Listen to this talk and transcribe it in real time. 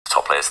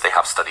players, they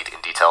have studied in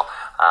detail.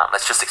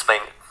 Let's just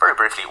explain very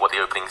briefly what the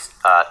opening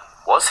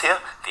was here.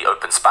 The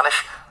open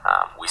Spanish.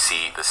 We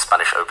see the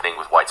Spanish opening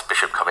with white's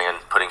bishop coming in,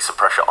 putting some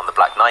pressure on the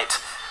black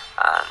knight.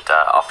 And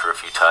after a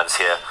few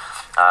turns here,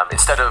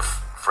 instead of,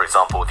 for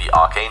example, the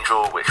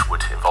archangel, which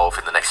would involve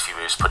in the next few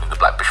moves putting the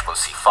black bishop on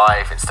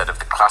c5, instead of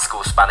the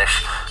classical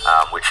Spanish,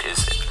 which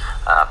is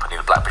putting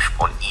the black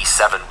bishop on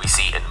e7, we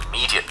see an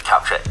immediate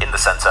capture in the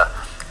center,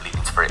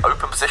 leading to very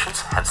open positions,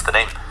 hence the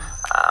name.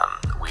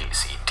 We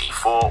see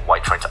d4,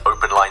 white trying to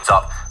open lines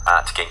up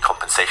to gain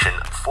compensation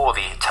for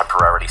the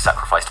temporarily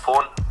sacrificed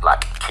pawn.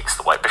 Black kicks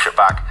the white bishop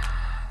back,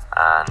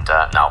 and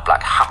now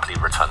black happily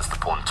returns the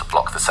pawn to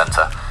block the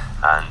center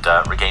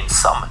and regains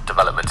some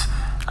development.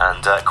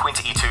 And queen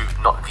to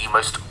e2, not the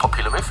most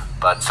popular move,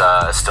 but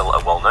still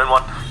a well-known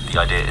one. The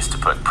idea is to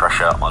put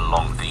pressure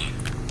along the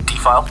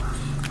d-file.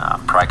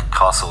 Pragg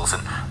castles,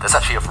 and there's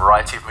actually a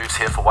variety of moves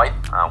here for white.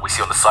 We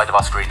see on the side of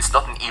our screen, it's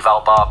not an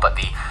eval bar, but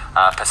the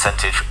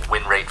percentage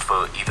win rate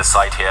for either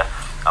side here.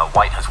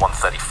 White has won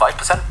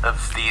 35%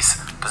 of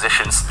these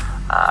positions,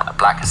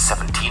 black has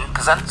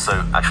 17%,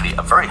 so actually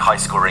a very high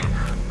scoring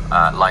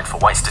line for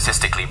white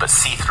statistically, but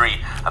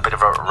c3, a bit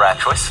of a rare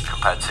choice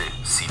compared to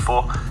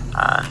c4.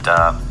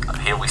 And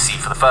here we see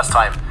for the first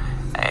time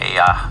a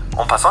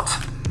en passant.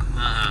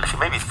 Actually,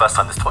 maybe the first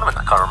time this tournament,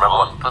 I can't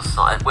remember. En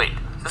passant. Wait,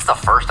 is this the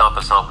first en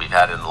passant we've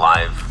had in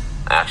live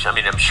action? I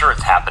mean, I'm sure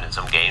it's happened in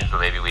some games,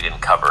 but maybe we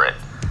didn't cover it.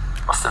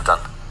 Must have done.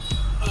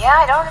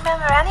 Yeah, I don't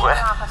remember any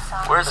en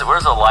passant.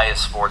 Where's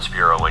Elias Sports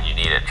Bureau when you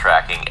need it,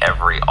 tracking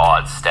every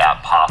odd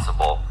stat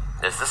possible?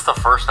 Is this the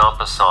first en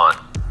passant?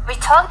 We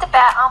talked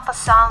about en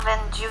passant when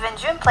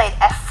June played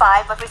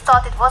f5, but we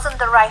thought it wasn't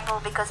the right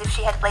move because if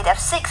she had played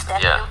f6,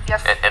 then you're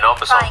and en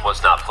passant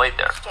was not played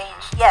there.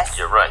 Exchange. Yes,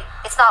 you're right.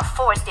 It's not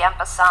forced, the en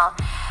passant.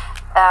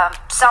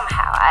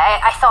 Somehow,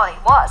 I thought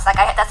it was.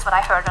 That's what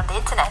I heard on the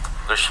internet.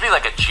 There should be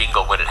like a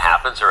jingle when it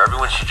happens, or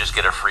everyone should just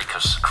get a free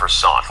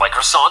croissant. Like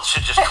croissants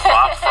should just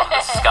drop from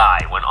the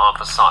sky when en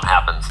passant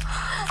happens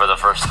for the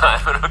first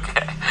time. But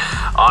okay,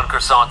 en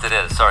croissant it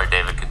is. Sorry,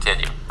 David,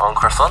 continue. En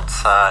croissant,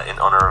 in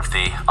honor of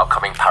the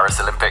upcoming Paris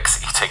Olympics,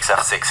 he takes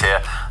f6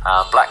 here.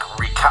 Black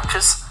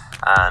recaptures,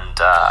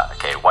 and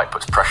okay, white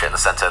puts pressure in the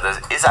center.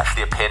 There is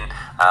actually a pin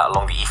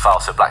along the e-file,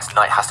 so black's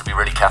knight has to be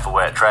really careful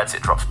where it treads.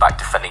 It drops back,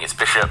 defending its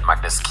bishop.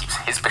 Magnus keeps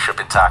his bishop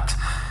intact,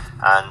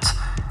 and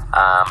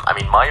I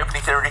mean, my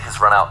opening theory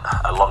has run out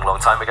a long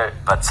time ago,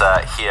 but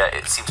here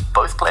it seems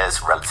both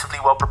players relatively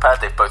well prepared.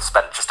 They've both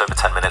spent just over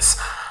 10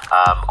 minutes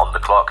on the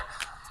clock.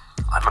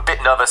 I'm a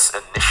bit nervous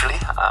initially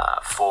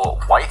for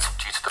white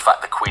due to the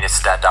fact the queen is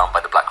stared down by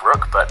the black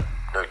rook, but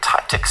no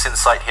tactics in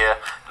sight here.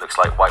 It looks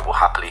like white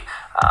will happily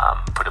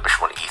put a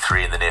bishop on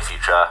e3 in the near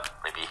future,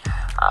 maybe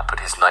put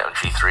his knight on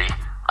g3.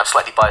 I'm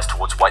slightly biased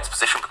towards white's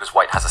position because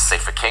white has a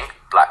safer king.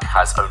 Black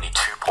has only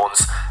 2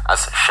 pawns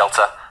as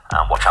shelter.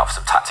 Watch out for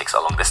some tactics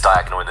along this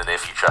diagonal in the near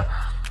future.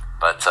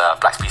 But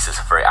black's pieces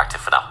are very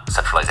active for now.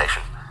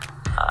 Centralization.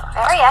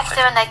 Very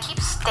active, and I keep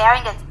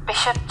staring at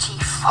bishop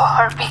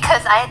g4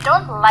 because I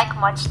don't like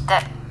much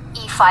the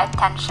e5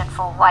 tension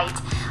for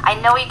white. I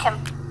know you can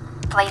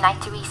play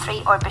knight to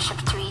e3 or bishop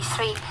to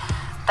e3,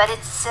 but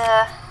it's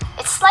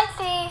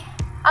slightly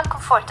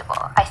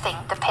uncomfortable, I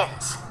think, the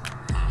pins.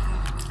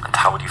 And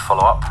how would you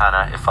follow up,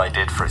 Hannah, if I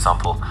did, for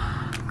example,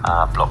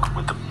 block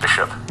with the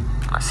bishop?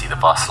 I see the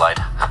bar slide.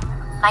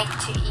 Knight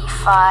to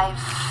e5.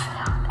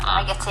 Am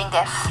I getting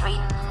the f3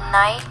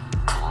 knight?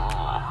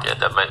 Yeah,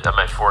 that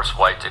might force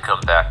white to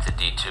come back to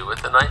d2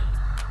 with the knight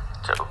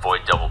to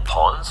avoid double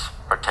pawns,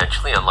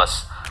 potentially,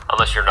 unless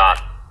you're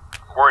not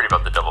worried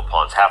about the double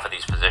pawns. Half of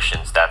these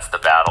positions, that's the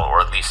battle,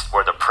 or at least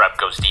where the prep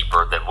goes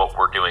deeper than what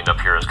we're doing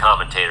up here as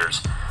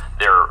commentators.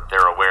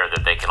 They're aware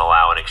that they can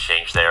allow an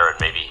exchange there and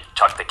maybe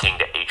tuck the king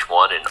to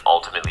h1 and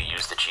ultimately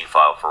use the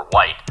g-file for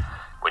white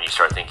when you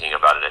start thinking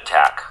about an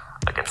attack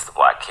against the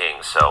black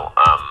king. So,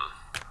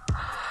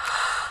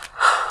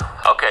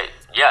 okay,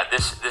 yeah,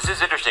 this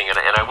is interesting, and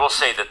I will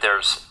say that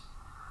there's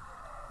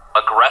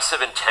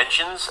aggressive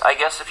intentions, I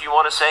guess, if you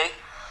want to say,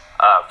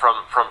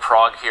 from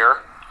Pragg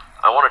here.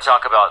 I want to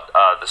talk about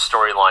the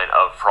storyline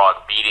of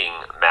Pragg beating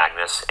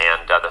Magnus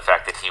and the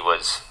fact that he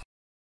was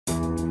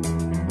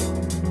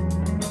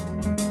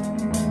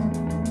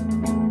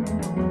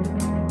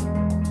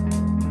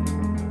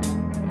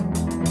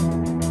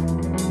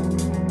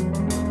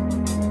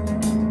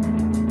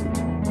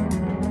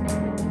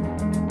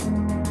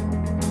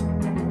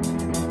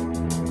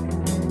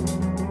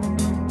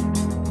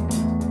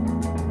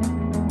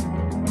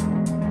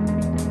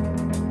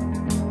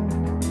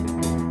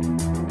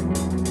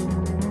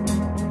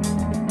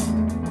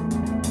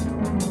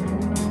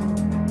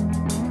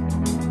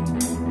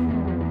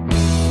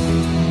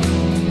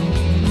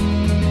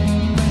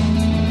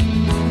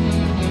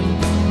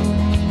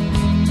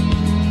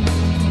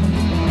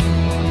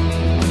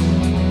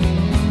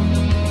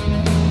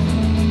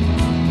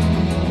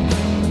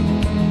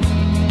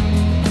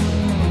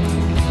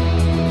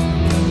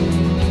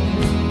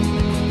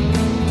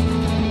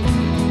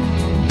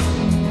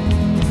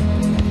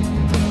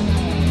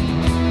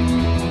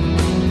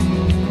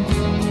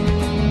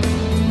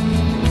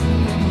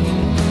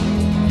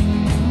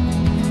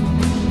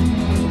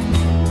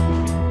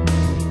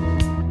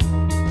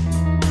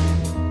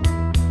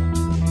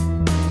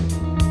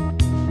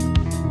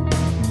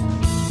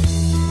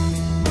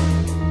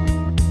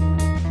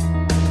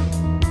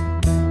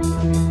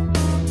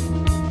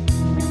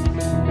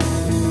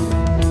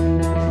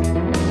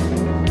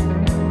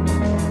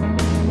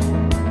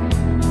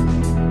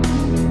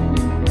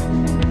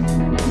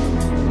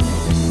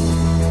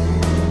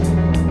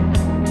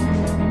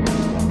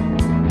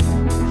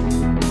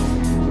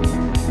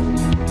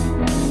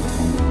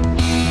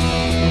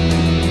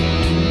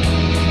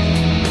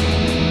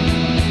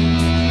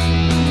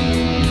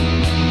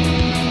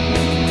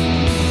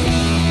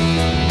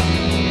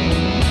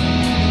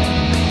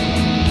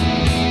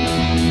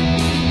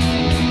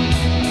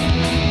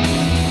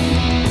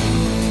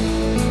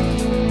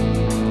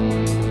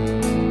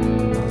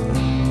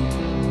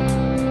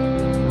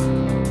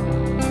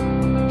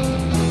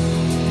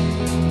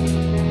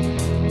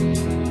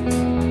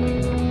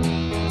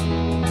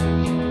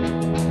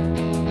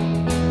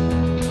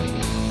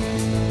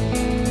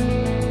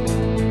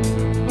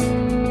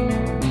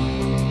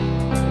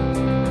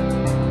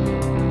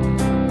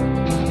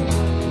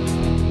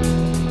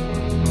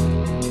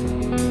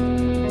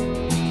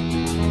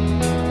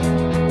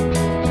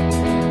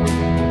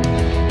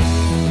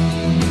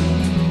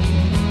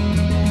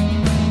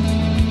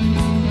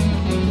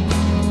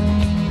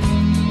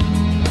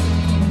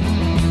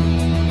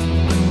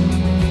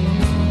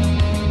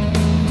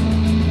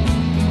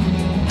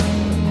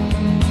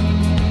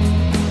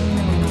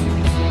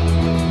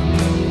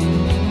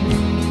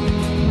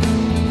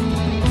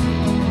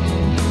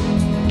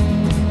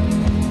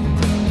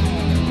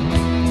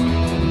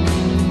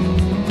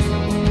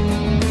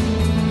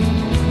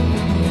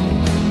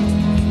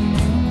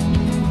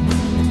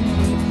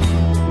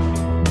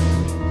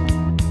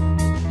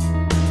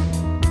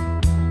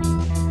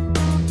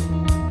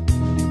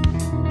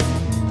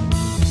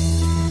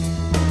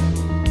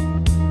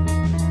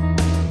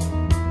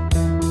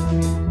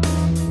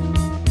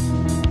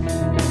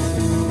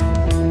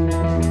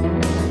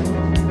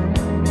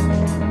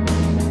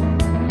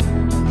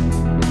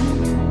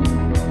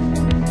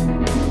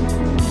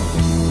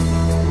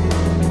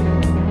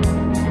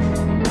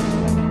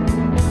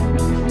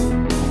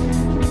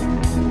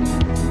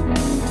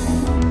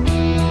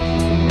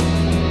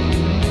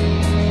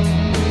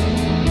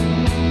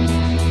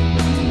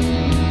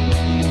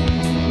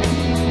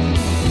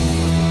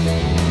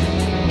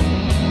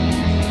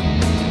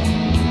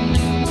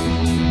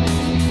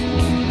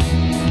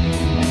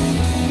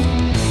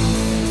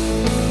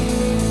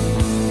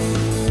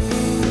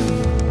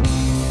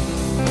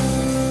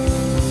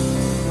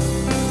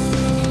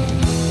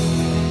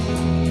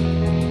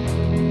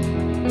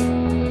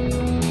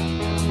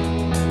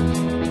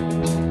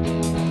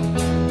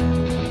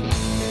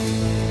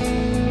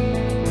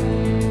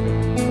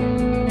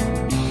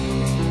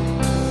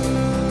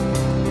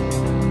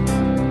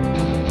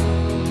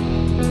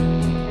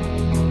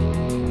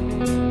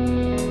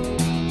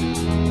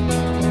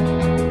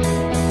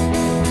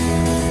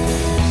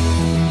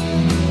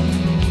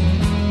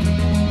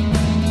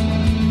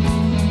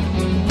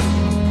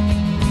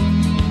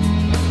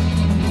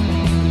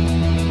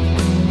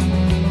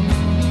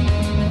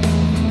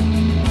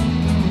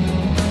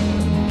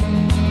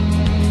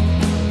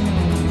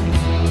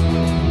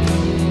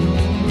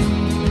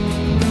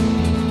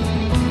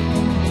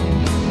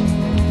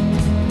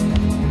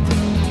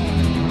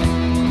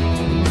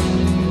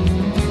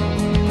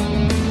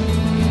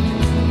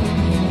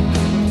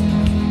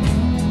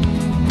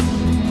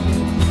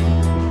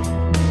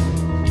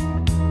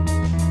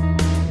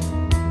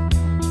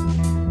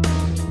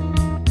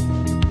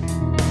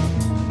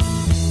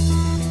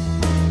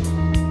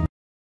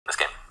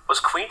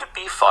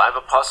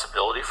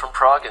from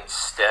Pragg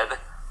instead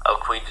of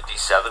queen to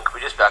d7. Can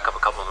we just back up a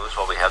couple of moves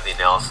while we have the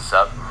analysis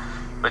up?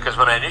 Because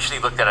when I initially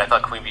looked at it, I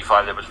thought queen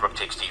b5 there was rook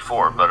takes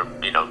d4,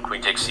 but you know,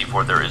 queen takes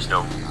c4 there is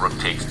no rook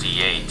takes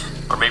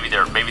d8, or maybe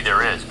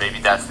there is. Maybe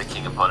that's the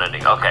king opponent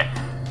ending. Okay.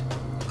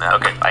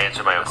 Okay, I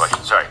answered my own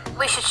question. Sorry.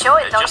 We should show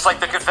it. Just like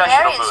the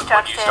confessional booth,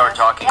 when you start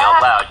talking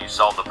out loud, you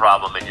solve the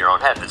problem in your own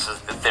head. This is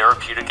the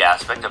therapeutic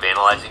aspect of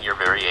analyzing your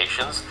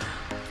variations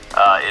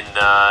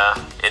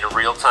in a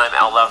real-time,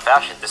 out-loud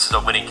fashion. This is a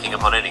winning king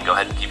opponent ending. Go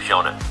ahead and keep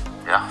showing it.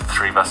 Yeah,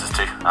 3 versus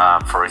 2.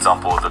 For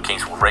example, the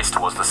kings will race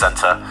towards the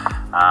center.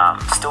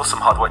 Still some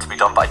hard work to be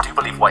done, but I do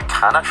believe white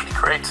can actually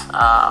create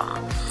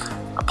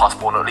a pass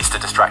pawn, or at least a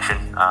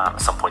distraction. At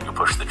some point you'll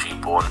push the g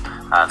pawn,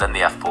 then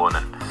the f pawn,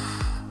 and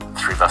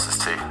 3 versus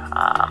 2.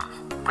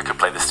 We could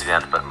play this to the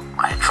end, but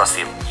I trust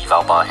the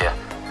eval bar here.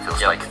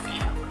 Feels like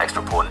the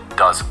extra pawn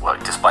does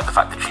work, despite the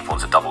fact that g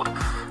pawns are doubled.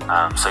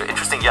 So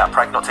interesting, yeah,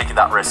 Pragg not taking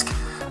that risk,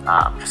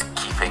 just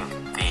keeping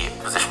the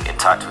position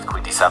intact with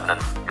queen d7,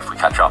 and if we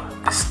catch up,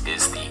 this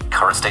is the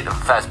current state of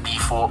affairs.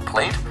 b4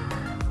 played,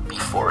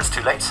 b4 is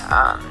too late,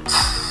 and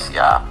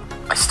yeah,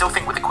 I still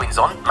think with the queens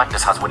on,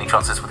 Magnus has winning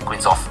chances. With the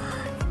queens off,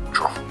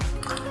 draw.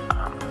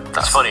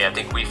 That's funny, I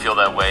think we feel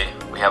that way.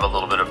 We have a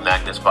little bit of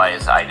Magnus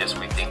bias-itis.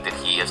 We think that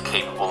he is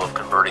capable of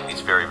converting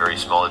these very, very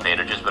small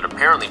advantages, but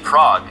apparently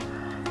Pragg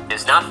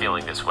is not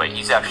feeling this way.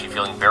 He's actually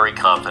feeling very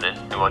confident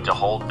and want to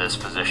hold this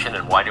position,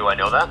 and why do I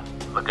know that?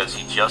 Because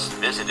he just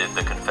visited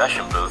the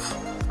confession booth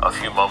a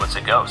few moments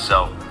ago.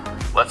 So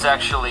let's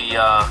actually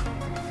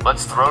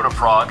let's throw to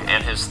Pragg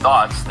and his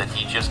thoughts that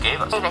he just gave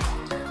us. David.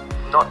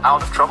 Not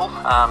out of trouble.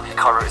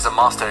 Hikaru is a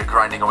master at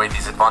grinding away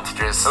these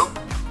advantages.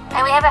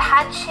 And we have a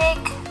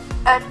handshake,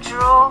 a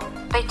draw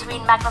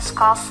between Magnus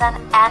Carlsen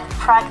and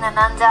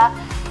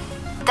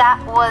Praggnanandhaa. That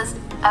was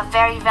a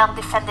very well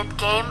defended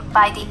game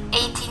by the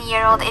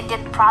 18-year-old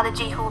Indian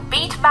prodigy who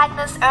beat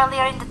Magnus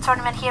earlier in the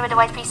tournament here with the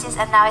white pieces,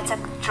 and now it's a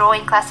draw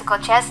in classical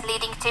chess,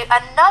 leading to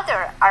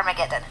another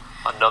Armageddon.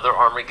 Another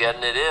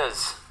Armageddon it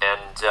is,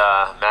 and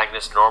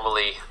Magnus,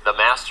 normally the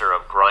master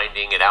of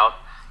grinding it out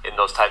in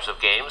those types of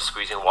games,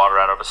 squeezing water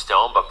out of a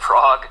stone, but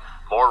Pragg,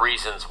 more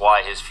reasons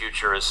why his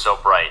future is so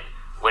bright.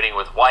 Winning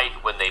with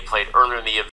white when they played earlier in the event.